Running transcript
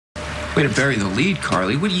Way to bury the lead,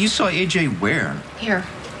 Carly. What you saw AJ where? Here.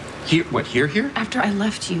 Here? What, here? After I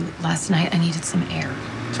left you last night, I needed some air.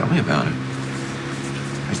 Tell me about it.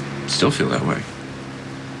 I still feel that way.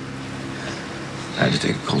 I had to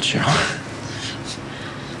take a cold shower.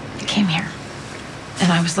 I came here,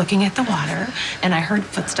 and I was looking at the water, and I heard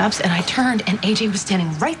footsteps, and I turned, and AJ was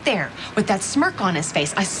standing right there with that smirk on his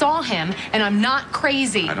face. I saw him, and I'm not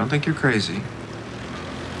crazy. I don't think you're crazy.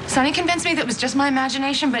 Sonny convinced me that it was just my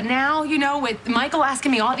imagination, but now, you know, with Michael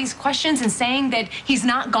asking me all these questions and saying that he's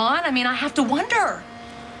not gone, I mean, I have to wonder.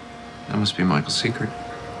 That must be Michael's secret.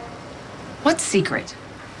 What secret?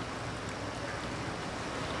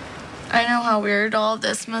 I know how weird all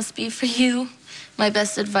this must be for you. My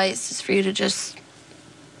best advice is for you to just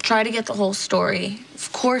try to get the whole story.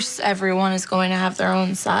 Of course, everyone is going to have their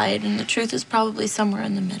own side, and the truth is probably somewhere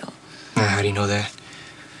in the middle. How do you know that?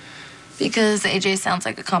 Because AJ sounds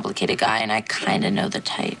like a complicated guy, and I kind of know the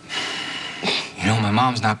type. You know, my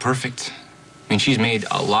mom's not perfect. I mean, she's made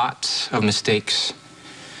a lot of mistakes.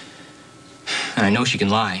 And I know she can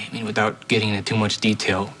lie. I mean, without getting into too much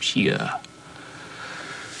detail, she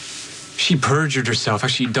perjured herself,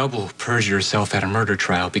 actually double perjured herself at a murder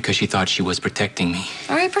trial because she thought she was protecting me.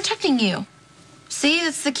 All right, protecting you. See,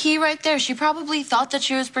 that's the key right there. She probably thought that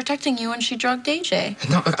she was protecting you when she drugged AJ.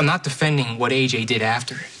 No, I'm not defending what AJ did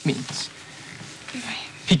after. I mean,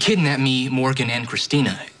 he kidnapped me, Morgan, and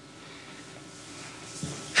Christina.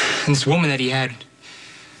 And this woman that he had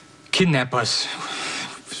kidnap us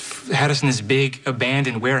had us in this big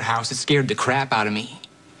abandoned warehouse. It scared the crap out of me.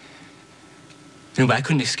 You know, but I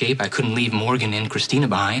couldn't escape. I couldn't leave Morgan and Christina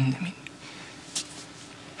behind. I mean,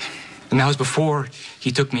 and that was before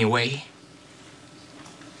he took me away.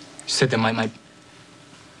 He said that my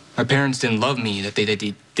parents didn't love me, that they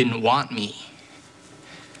didn't want me.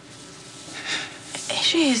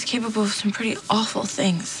 AJ is capable of some pretty awful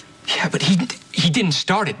things. Yeah, but he didn't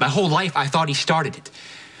start it. My whole life, I thought he started it.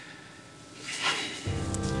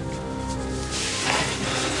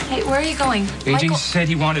 Hey, where are you going? AJ Michael said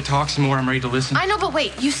he wanted to talk some more. I'm ready to listen. I know, but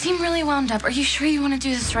wait. You seem really wound up. Are you sure you want to do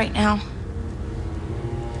this right now?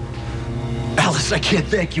 Alice, I can't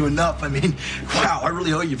thank you enough. I mean, wow, I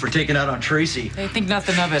really owe you for taking out on Tracy. Hey, think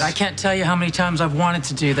nothing of it. I can't tell you how many times I've wanted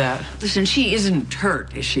to do that. Listen, she isn't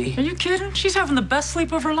hurt, is she? Are you kidding? She's having the best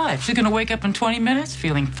sleep of her life. She's gonna wake up in 20 minutes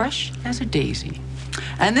feeling fresh as a daisy.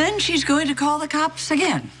 And then she's going to call the cops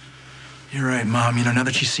again. You're right, Mom. You know, now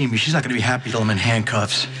that she's seen me, she's not going to be happy till I'm in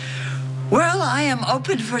handcuffs. Well, I am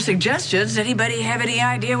open for suggestions. Anybody have any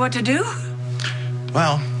idea what to do?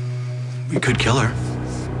 Well, we could kill her.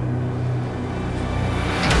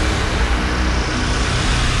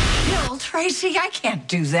 Kill Tracy? I can't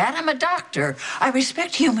do that. I'm a doctor. I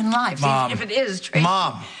respect human lives, Mom. even if it is Tracy.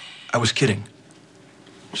 Mom, I was kidding.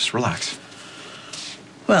 Just relax.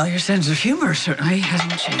 Well, your sense of humor certainly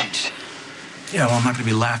hasn't changed. Yeah, well, I'm not going to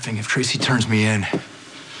be laughing if Tracy turns me in.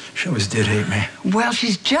 She always did hate me. Well,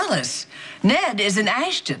 she's jealous. Ned is an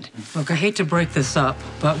Ashton. Look, I hate to break this up,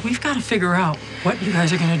 but we've got to figure out what you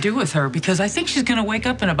guys are gonna do with her because I think she's gonna wake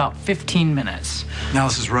up in about 15 minutes.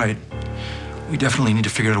 Alice is right. We definitely need to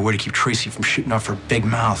figure out a way to keep Tracy from shooting off her big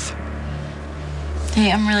mouth.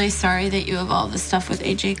 Hey, I'm really sorry that you have all this stuff with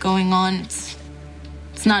AJ going on.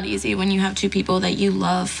 It's not easy when you have two people that you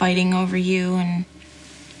love fighting over you and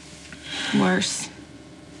worse,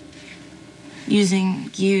 using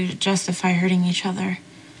you to justify hurting each other.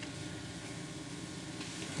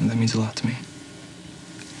 And that means a lot to me.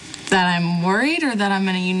 That I'm worried or that I'm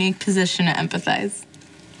in a unique position to empathize?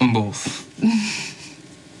 Both.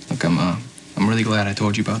 Look, I'm really glad I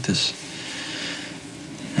told you about this.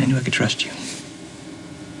 I knew I could trust you.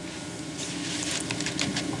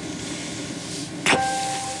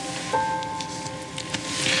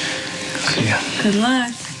 See ya. Good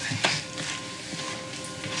luck.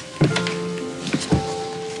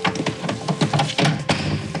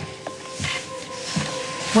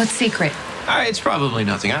 What secret? It's probably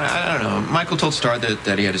nothing. I don't know. Michael told Star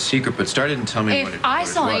that he had a secret, but Star didn't tell me what it was. If I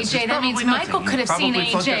saw AJ, that means Michael could have seen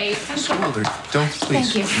AJ. Don't,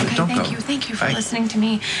 please. Thank you. Okay, Don't thank go. you. Thank you for Bye. listening to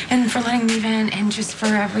me and for letting me vent and just for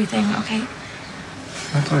everything, okay?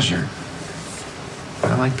 My pleasure.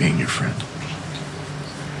 I like being your friend.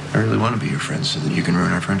 I really want to be your friend so that you can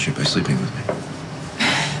ruin our friendship by sleeping with me.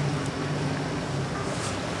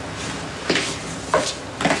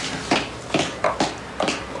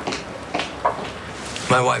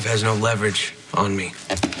 My wife has no leverage on me.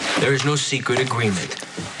 There is no secret agreement.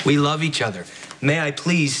 We love each other. May I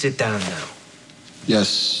please sit down now?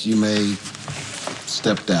 Yes, you may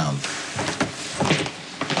step down.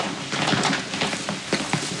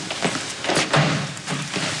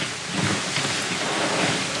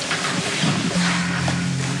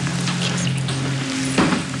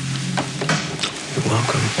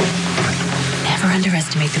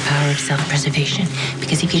 underestimate the power of self-preservation,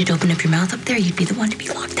 because if you did open up your mouth up there, you'd be the one to be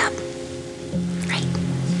locked up. Right?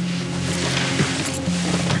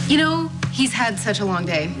 You know, he's had such a long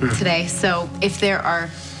day today, so if there are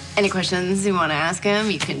any questions you want to ask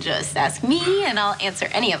him, you can just ask me and I'll answer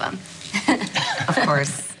any of them. Of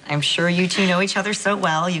course. I'm sure you two know each other so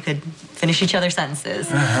well you could finish each other's sentences.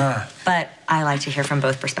 But I like to hear from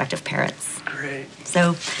both prospective parents. Great.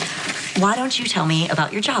 So why don't you tell me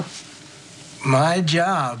about your job? My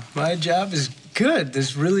job is good.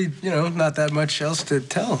 There's really, not that much else to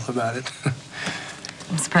tell about it.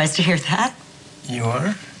 I'm surprised to hear that. You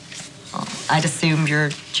are? Well, I'd assume your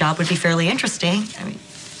job would be fairly interesting. I mean,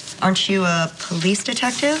 aren't you a police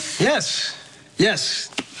detective? Yes,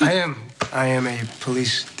 I am. I am a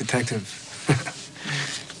police detective.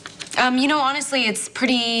 Honestly, it's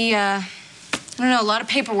pretty, I don't know, a lot of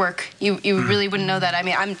paperwork. You really wouldn't know that. I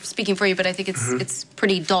mean, I'm speaking for you, but I think it's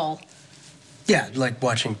pretty dull. Yeah, like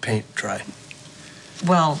watching paint dry.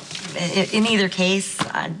 Well, in either case,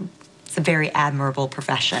 it's a very admirable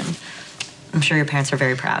profession. I'm sure your parents are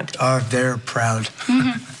very proud. Oh, they're proud.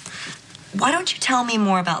 Why don't you tell me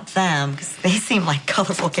more about them? Because they seem like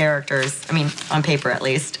colorful characters. I mean, on paper at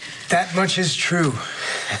least. That much is true.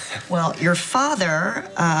 Well, your father,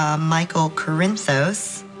 Michael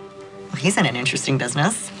Corinthos, well, he's in an interesting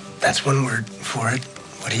business. That's one word for it.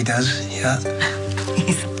 What he does, yeah.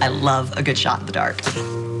 I love a good shot in the dark.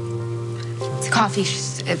 It's coffee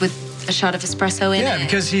with a shot of espresso in it. Yeah,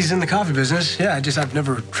 because he's in the coffee business. Yeah, I've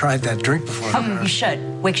never tried that drink before. You should.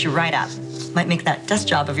 Wakes you right up. Might make that desk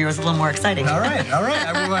job of yours a little more exciting. All right.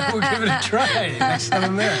 I will give it a try next time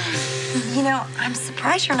I'm there. I'm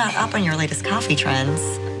surprised you're not up on your latest coffee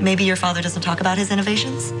trends. Maybe your father doesn't talk about his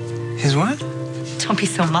innovations? His what? Don't be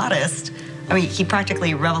so modest. I mean, he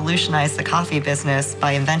practically revolutionized the coffee business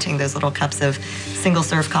by inventing those little cups of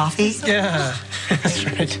single-serve coffee. Yeah, that's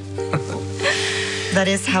right. That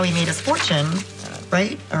is how he made his fortune,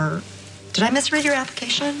 right? Or did I misread your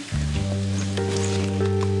application?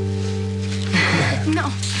 No.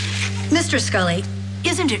 Mr. Scully,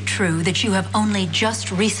 isn't it true that you have only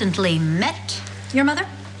just recently met your mother?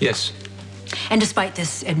 Yes. And despite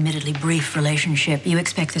this admittedly brief relationship, you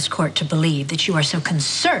expect this court to believe that you are so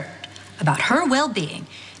concerned about her well-being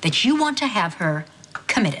that you want to have her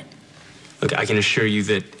committed. Look, I can assure you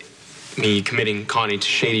that me committing Connie to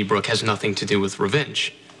Shady Brook has nothing to do with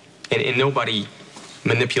revenge. And nobody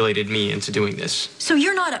manipulated me into doing this. So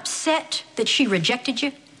you're not upset that she rejected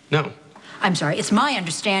you? No. I'm sorry, it's my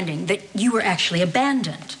understanding that you were actually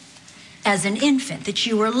abandoned as an infant, that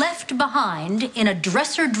you were left behind in a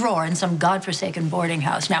dresser drawer in some godforsaken boarding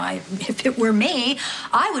house. Now, if it were me,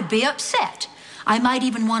 I would be upset. I might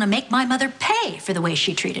even want to make my mother pay for the way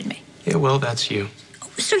she treated me. Yeah, well, that's you.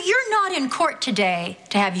 So you're not in court today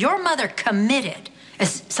to have your mother committed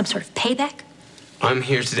as some sort of payback? I'm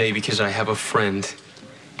here today because I have a friend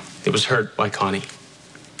that was hurt by Connie.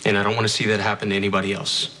 And I don't want to see that happen to anybody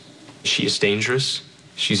else. She is dangerous.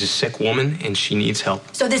 She's a sick woman, and she needs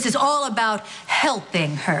help. So this is all about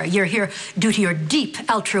helping her. You're here due to your deep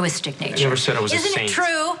altruistic nature. I never said I was a saint. Isn't it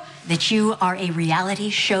true that you are a reality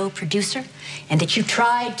show producer and that you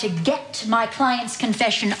tried to get my client's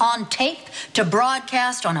confession on tape to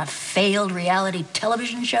broadcast on a failed reality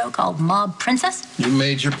television show called Mob Princess? You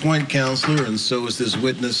made your point, counselor, and so is this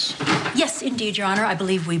witness. Yes, indeed, Your Honor. I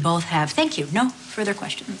believe we both have. Thank you. No further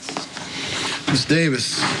questions. Miss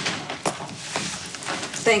Davis.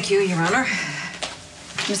 Thank you, Your Honor.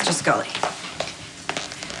 Mr. Scully,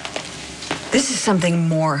 this is something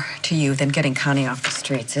more to you than getting Connie off the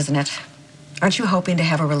streets, isn't it? Aren't you hoping to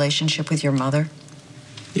have a relationship with your mother?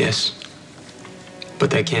 Yes.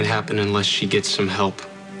 But that can't happen unless she gets some help.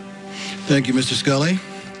 Thank you, Mr. Scully.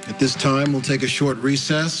 At this time, we'll take a short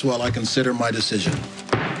recess while I consider my decision.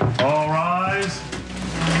 All rise.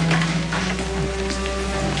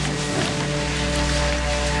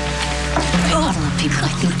 A lot of people, I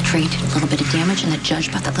think, trade a little bit of damage and the judge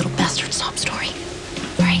about that little bastard sob story.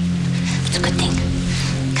 Right? It's a good thing,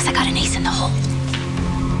 because I got an ace in the hole.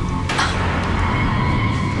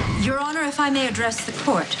 Your Honor, if I may address the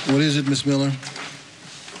court. What is it, Miss Miller?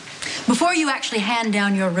 Before you actually hand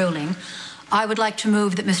down your ruling, I would like to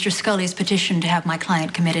move that Mr. Scully's petition to have my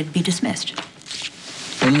client committed be dismissed.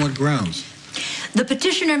 On what grounds? The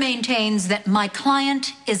petitioner maintains that my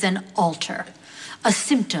client is an alter, a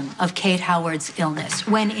symptom of Kate Howard's illness,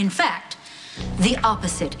 when in fact, the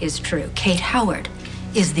opposite is true. Kate Howard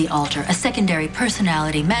is the alter, a secondary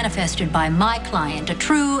personality manifested by my client, a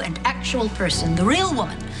true and actual person, the real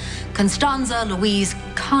woman, Constanza Louise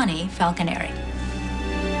Connie Falconeri.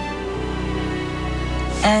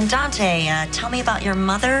 And Dante, tell me about your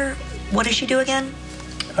mother. What does she do again?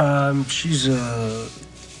 She's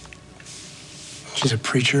a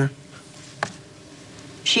preacher.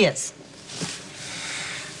 She is.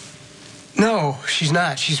 No, she's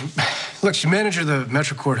not. Look, she's manager of the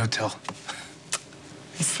Metrocourt Hotel.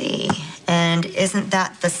 I see. And isn't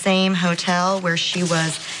that the same hotel where she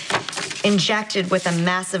was injected with a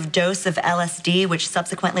massive dose of LSD, which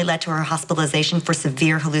subsequently led to her hospitalization for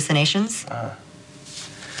severe hallucinations? How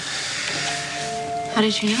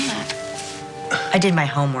did you know that? I did my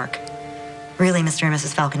homework. Really, Mr. and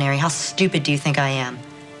Mrs. Falconeri, how stupid do you think I am?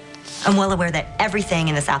 I'm well aware that everything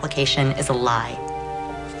in this application is a lie.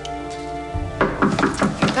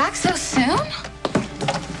 You're back so soon? I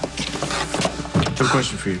have a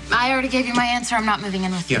question for you. I already gave you my answer. I'm not moving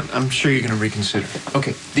in with you. Yeah, I'm sure you're going to reconsider.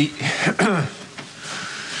 Okay, the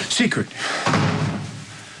secret.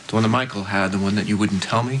 The one that Michael had, the one that you wouldn't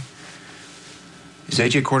tell me. Is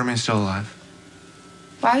AJ Quarterman still alive?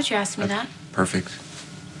 Why would you ask me that? Perfect.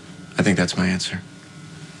 I think that's my answer.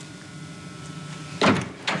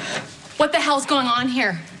 What the hell's going on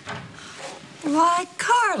here? Why,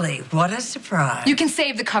 Carly, what a surprise. You can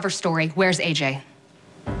save the cover story. Where's AJ?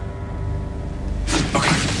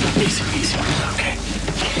 Easy, okay.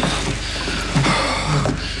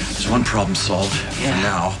 There's one problem solved for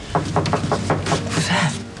now. Who's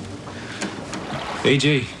that?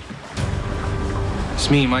 AJ. It's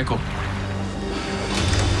me, Michael.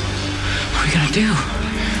 What are we gonna do?